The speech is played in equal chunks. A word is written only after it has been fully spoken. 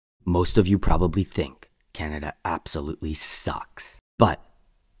most of you probably think Canada absolutely sucks. But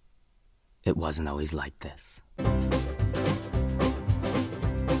it wasn't always like this.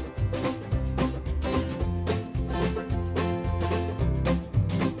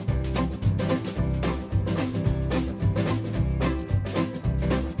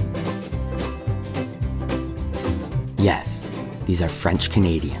 Yes, these are French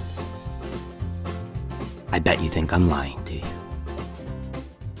Canadians. I bet you think I'm lying to you,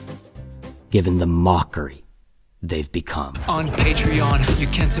 given the mockery they've become. On Patreon, you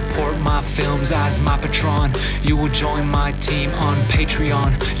can support my films as my patron. You will join my team on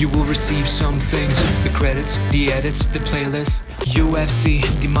Patreon. You will receive some things: the credits, the edits, the playlist. UFC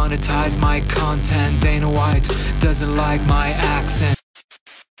demonetize my content. Dana White doesn't like my accent.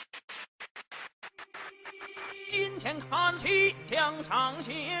 今天看齐，墙上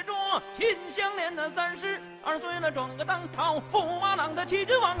写着秦香莲的32岁了，转个当朝，驸马郎的旗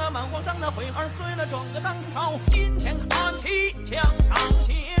帜王啊，满皇上的回2岁了，转个当朝。今天看齐，墙上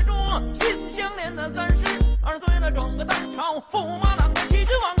写着秦香莲的32岁了，转个当朝，驸马郎的旗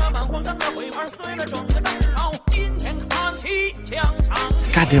帜王啊，满皇上的回2岁了，转个当朝。今天看齐，墙上。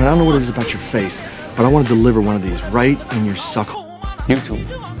God damn it! I don't know what it is about your face, but I want to deliver one of these right in your sucker. YouTube.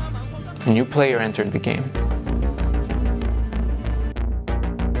 A new player entered the game.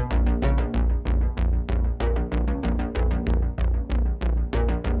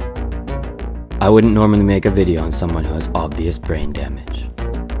 I wouldn't normally make a video on someone who has obvious brain damage.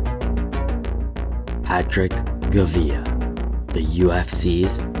 Patrick Gavia, the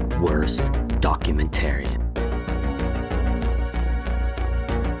UFC's worst documentarian.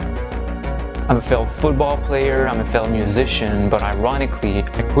 I'm a failed football player, I'm a failed musician, but ironically, I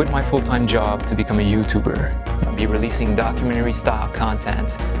quit my full-time job to become a YouTuber. I'll be releasing documentary-style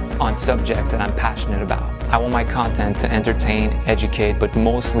content on subjects that I'm passionate about. I want my content to entertain, educate, but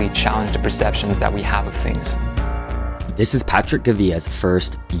mostly challenge the perceptions that we have of things. This is Patrick Gavia's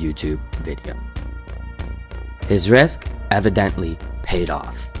first YouTube video. His risk evidently paid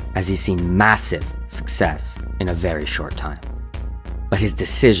off, as he's seen massive success in a very short time. But his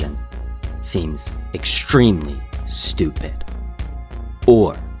decision seems extremely stupid.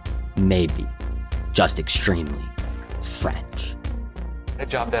 Or maybe just extremely French. A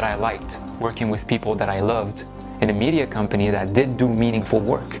job that I liked, working with people that I loved, in a media company that did do meaningful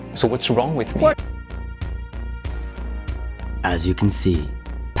work. So what's wrong with me? What? As you can see,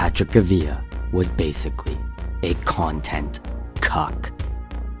 Patrick Gavia was basically a content cuck.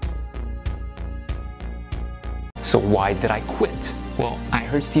 So why did I quit? Well, I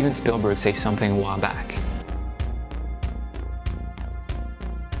heard Steven Spielberg say something a while back.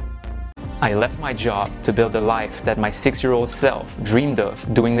 I left my job to build a life that my 6-year-old self dreamed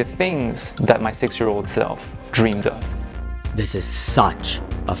of, doing the things that my 6-year-old self dreamed of. This is such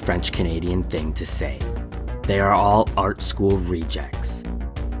a French Canadian thing to say. They are all art school rejects.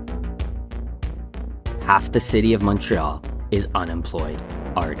 Half the city of Montreal is unemployed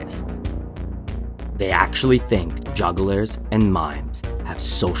artists. They actually think jugglers and mimes have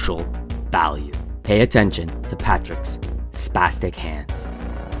social value. Pay attention to Patrick's spastic hands.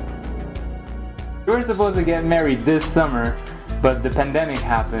 We were supposed to get married this summer, but the pandemic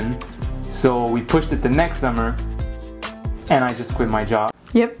happened, so we pushed it to next summer, and I just quit my job.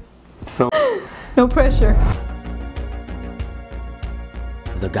 Yep. So, no pressure.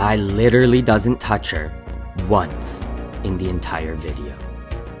 The guy literally doesn't touch her once in the entire video.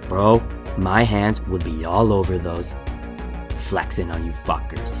 Bro, my hands would be all over those, flexing on you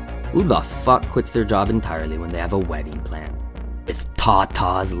fuckers. Who the fuck quits their job entirely when they have a wedding planned? With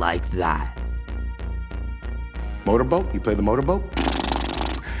tatas like that. Motorboat? You play the motorboat?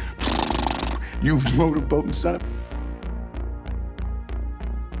 You motorboating son of...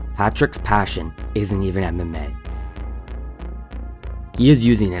 Patrick's passion isn't even MMA. He is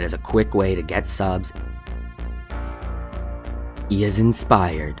using it as a quick way to get subs. He is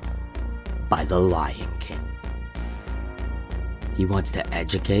inspired by the Lion King. He wants to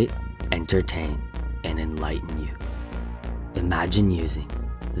educate, entertain, and enlighten you. Imagine using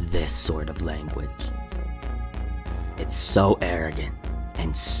this sort of language. It's so arrogant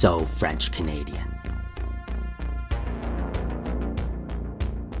and so French Canadian.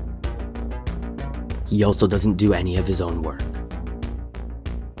 He also doesn't do any of his own work.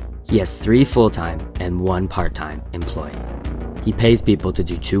 He has 3 full-time and 1 part-time employee. He pays people to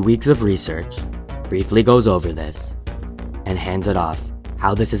do 2 weeks of research, briefly goes over this, and hands it off.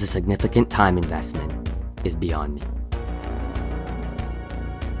 How this is a significant time investment is beyond me.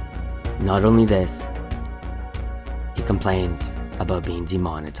 Not only this, he complains about being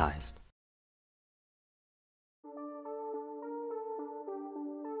demonetized.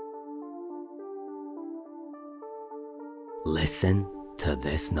 Listen to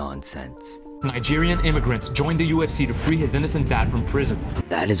this nonsense. Nigerian immigrant joined the UFC to free his innocent dad from prison.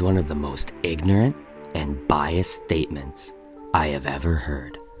 That is one of the most ignorant and biased statements I have ever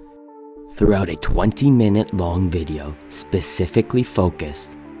heard. Throughout a 20-minute long video specifically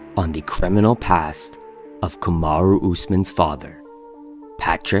focused on the criminal past of Kamaru Usman's father,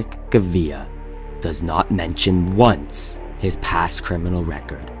 Patrick Gavia does not mention once his past criminal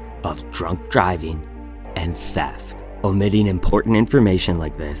record of drunk driving and theft. Omitting important information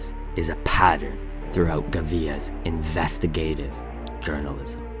like this is a pattern throughout Gavia's investigative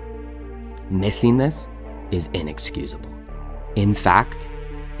journalism. Missing this is inexcusable. In fact,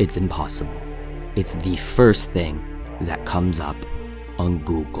 it's impossible. It's the first thing that comes up on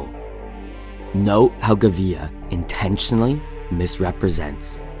Google. Note how Gavia intentionally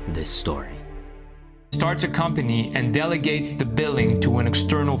misrepresents this story. Starts a company and delegates the billing to an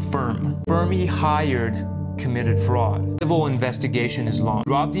external firm. Firm he hired committed fraud. Civil investigation is launched.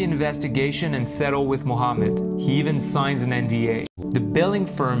 Drop the investigation and settle with Mohammed. He even signs an NDA. The billing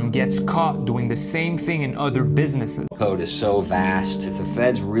firm gets caught doing the same thing in other businesses. Code is so vast. If the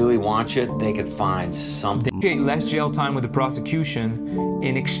feds really want you, they could find something. They get less jail time with the prosecution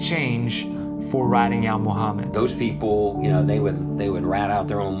in exchange for ratting out Mohammed. Those people, you know, they would rat out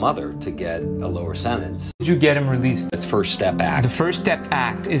their own mother to get a lower sentence. Did you get him released? The First Step Act. The First Step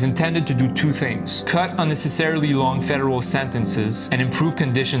Act is intended to do two things: cut unnecessarily long federal sentences and improve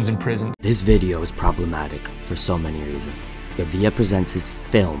conditions in prison. This video is problematic for so many reasons. Gavia presents his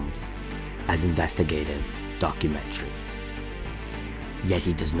films as investigative documentaries. Yet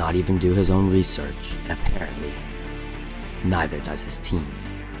he does not even do his own research, and apparently, neither does his team.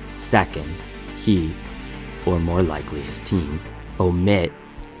 Second, he, or more likely his team, omit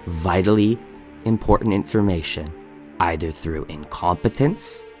vitally important information either through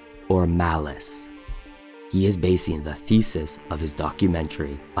incompetence or malice. He is basing the thesis of his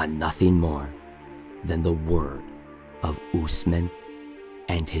documentary on nothing more than the word of Usman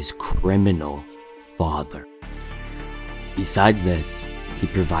and his criminal father. Besides this, he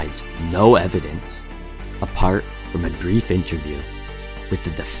provides no evidence apart from a brief interview with the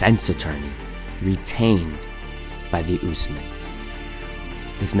defense attorney retained by the Usmans.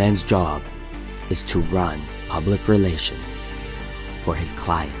 This man's job is to run public relations for his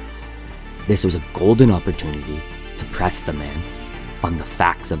clients. This was a golden opportunity to press the man on the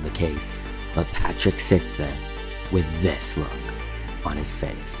facts of the case, but Patrick sits there with this look on his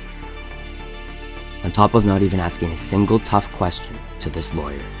face. On top of not even asking a single tough question to this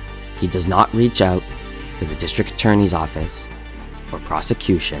lawyer, he does not reach out to the district attorney's office or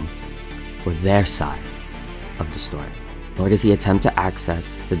prosecution for their side of the story, nor does he attempt to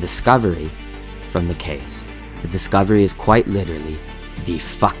access the discovery from the case. The discovery is quite literally the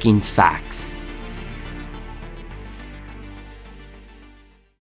fucking facts.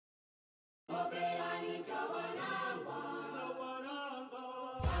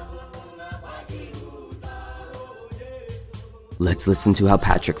 Let's listen to how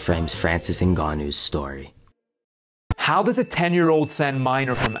Patrick frames Francis Ngannou's story. How does a 10-year-old sand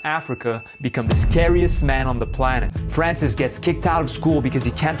miner from Africa become the scariest man on the planet? Francis gets kicked out of school because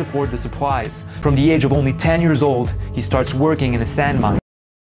he can't afford the supplies. From the age of only 10 years old, he starts working in a sand mine.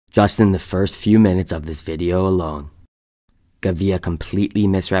 Just in the first few minutes of this video alone, Gavia completely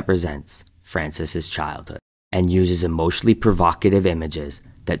misrepresents Francis's childhood and uses emotionally provocative images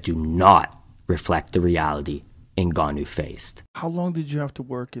that do not reflect the reality Ngannou faced. How long did you have to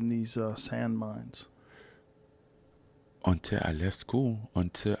work in these sand mines? Until I left school.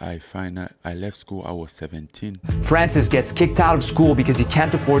 Until I left school, I was 17. Francis gets kicked out of school because he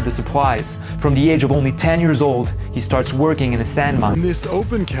can't afford the supplies. From the age of only 10 years old, he starts working in a sand mine. In this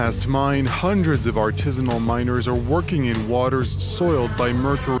open-cast mine, hundreds of artisanal miners are working in waters soiled by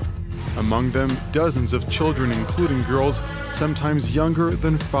mercury. Among them, dozens of children, including girls, sometimes younger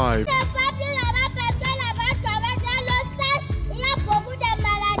than 5.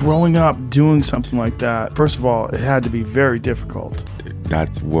 Growing up doing something like that, first of all, it had to be very difficult.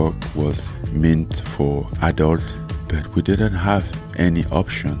 That work was meant for adult, but we didn't have any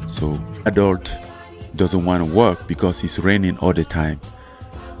option. So adult doesn't want to work because it's raining all the time.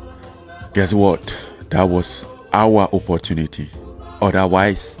 Guess what? That was our opportunity.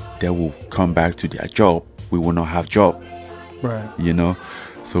 Otherwise, they will come back to their job. We will not have job. Right. You know?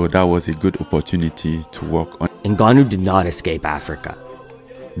 So that was a good opportunity to work on. Ngannou did not escape Africa.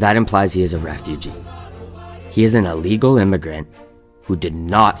 That implies he is a refugee. He is an illegal immigrant who did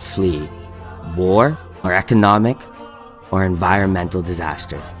not flee war or economic or environmental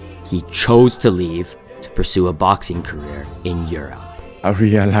disaster. He chose to leave to pursue a boxing career in Europe. I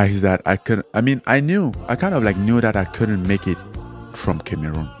realized that I couldn't, I kind of like knew that I couldn't make it from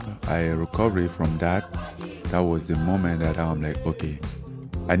Cameroon. I recovered from that. That was the moment that I'm like, okay,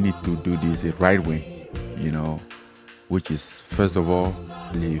 I need to do this the right way, you know, which is, first of all,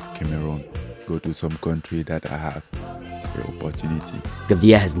 leave Cameroon, go to some country that I have the opportunity.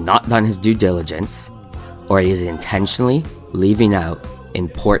 Gavia has not done his due diligence, or he is intentionally leaving out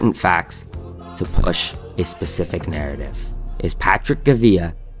important facts to push a specific narrative. Is Patrick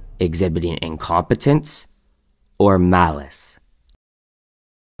Gavia exhibiting incompetence or malice?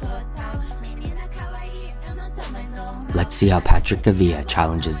 Let's see how Patrick Gavia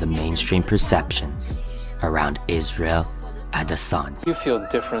challenges the mainstream perceptions around Israel Adesanya. You feel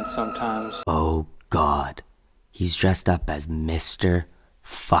different sometimes. Oh God, he's dressed up as Mr.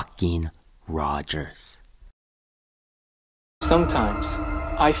 fucking Rogers. Sometimes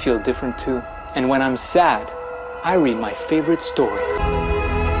I feel different too. And when I'm sad, I read my favorite story.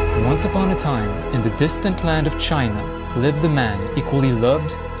 Once upon a time, in the distant land of China, lived a man equally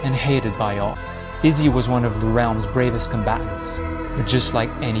loved and hated by all. Izzy was one of the realm's bravest combatants. But just like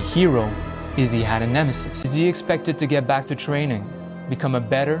any hero, Izzy had a nemesis. Izzy expected to get back to training, become a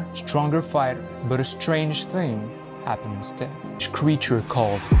better, stronger fighter, but a strange thing happened instead. A creature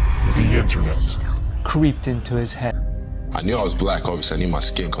called the Internet creeped into his head. I knew I was black, obviously. I knew my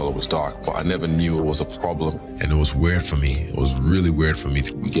skin color was dark, but I never knew it was a problem. And it was weird for me. It was really weird for me.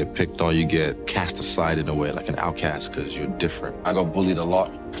 You get picked on, you get cast aside in a way, like an outcast, because you're different. I got bullied a lot.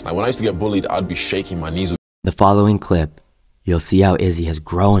 Like when I used to get bullied, I'd be shaking, my knees. The following clip, you'll see how Izzy has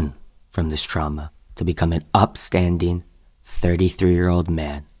grown from this trauma to become an upstanding 33-year-old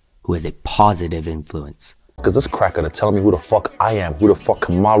man who is a positive influence. Because this cracker to tell me who the fuck I am, who the fuck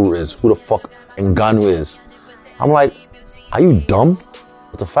Kamaru is, who the fuck Ngannou is. I'm like, are you dumb?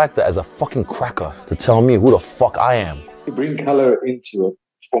 But the fact that as a fucking cracker to tell me who the fuck I am. To bring color into it,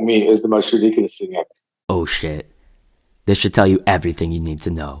 for me, is the most ridiculous thing ever. Oh shit. This should tell you everything you need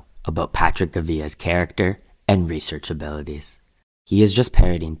to know about Patrick Gavia's character and research abilities. He is just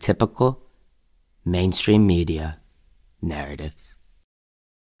parroting typical mainstream media narratives.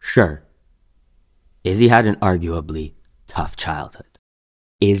 Sure, Izzy had an arguably tough childhood.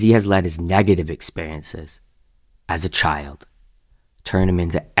 Izzy has let his negative experiences as a child turn him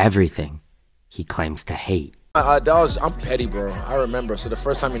into everything he claims to hate. I'm petty, bro. I remember. So the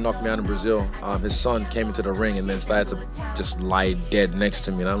first time he knocked me out in Brazil, his son came into the ring and then started to just lie dead next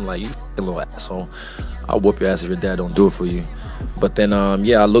to me. And I'm like, you little asshole. I'll whoop your ass if your dad don't do it for you. But then,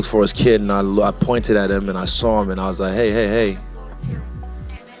 yeah, I looked for his kid and I pointed at him and I saw him and I was like, hey.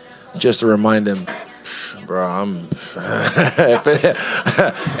 Just to remind him, bro,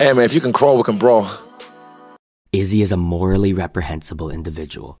 hey, man, if you can crawl, we can brawl. Izzy is a morally reprehensible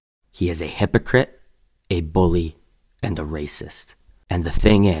individual. He is a hypocrite, a bully, and a racist. And the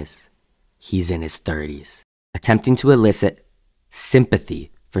thing is, he's in his 30s. Attempting to elicit sympathy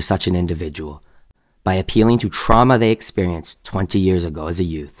for such an individual by appealing to trauma they experienced 20 years ago as a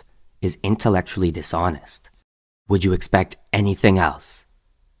youth is intellectually dishonest. Would you expect anything else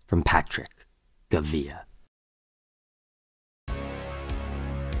from Patrick Gavia?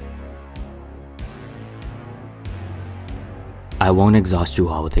 I won't exhaust you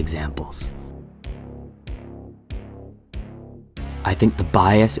all with examples. I think the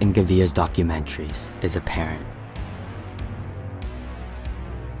bias in Gavia's documentaries is apparent,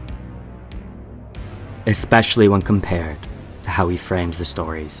 especially when compared to how he frames the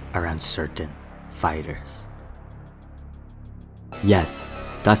stories around certain fighters. Yes,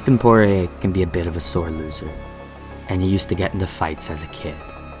 Dustin Poirier can be a bit of a sore loser, and he used to get into fights as a kid.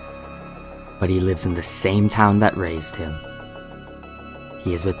 But he lives in the same town that raised him.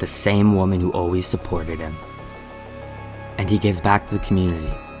 He is with the same woman who always supported him. And he gives back to the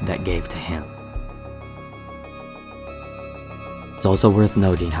community that gave to him. It's also worth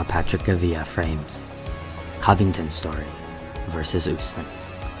noting how Patrick Gavia frames Covington's story versus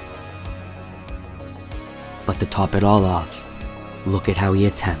Usman's. But to top it all off, look at how he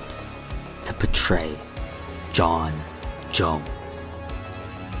attempts to portray Jon Jones.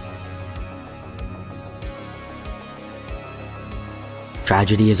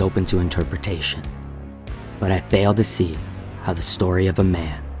 Tragedy is open to interpretation, but I fail to see how the story of a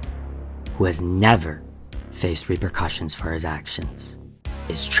man who has never faced repercussions for his actions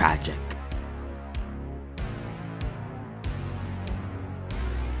is tragic.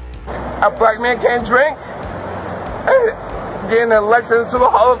 A black man can't drink, getting elected into the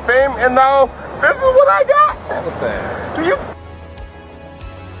Hall of Fame, and now this is what I got. Do you?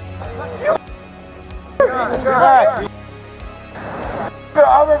 The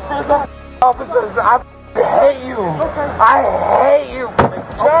other police officers, I hate you. I hate you.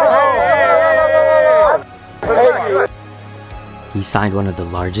 I hate you. He signed one of the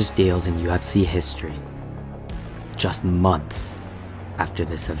largest deals in UFC history just months after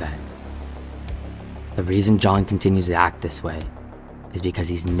this event. The reason Jon continues to act this way is because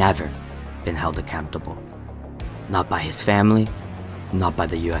he's never been held accountable. Not by his family, not by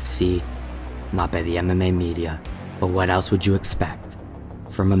the UFC, not by the MMA media, but what else would you expect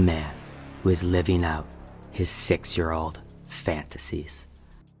from a man who is living out his 6-year-old fantasies?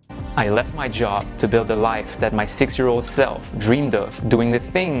 I left my job to build a life that my 6-year-old self dreamed of, doing the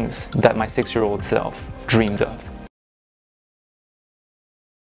things that my 6-year-old self dreamed of.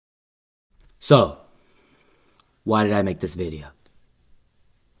 So, why did I make this video?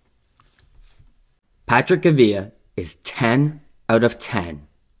 Patrick Gavia is 10 out of 10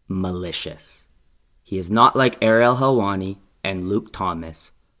 malicious. He is not like Ariel Helwani and Luke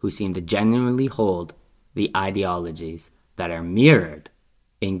Thomas, who seem to genuinely hold the ideologies that are mirrored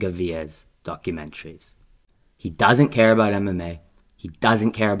in Gavia's documentaries. He doesn't care about MMA. He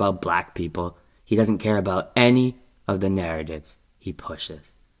doesn't care about black people. He doesn't care about any of the narratives he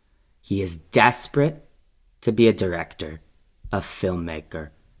pushes. He is desperate to be a director, a filmmaker,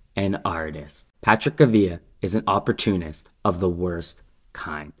 an artist. Patrick Gavia is an opportunist of the worst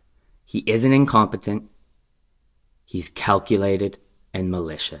kind. He isn't incompetent. He's calculated and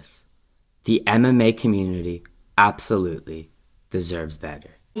malicious. The MMA community absolutely deserves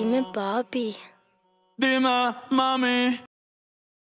better. Dime, papi. Dime, mami.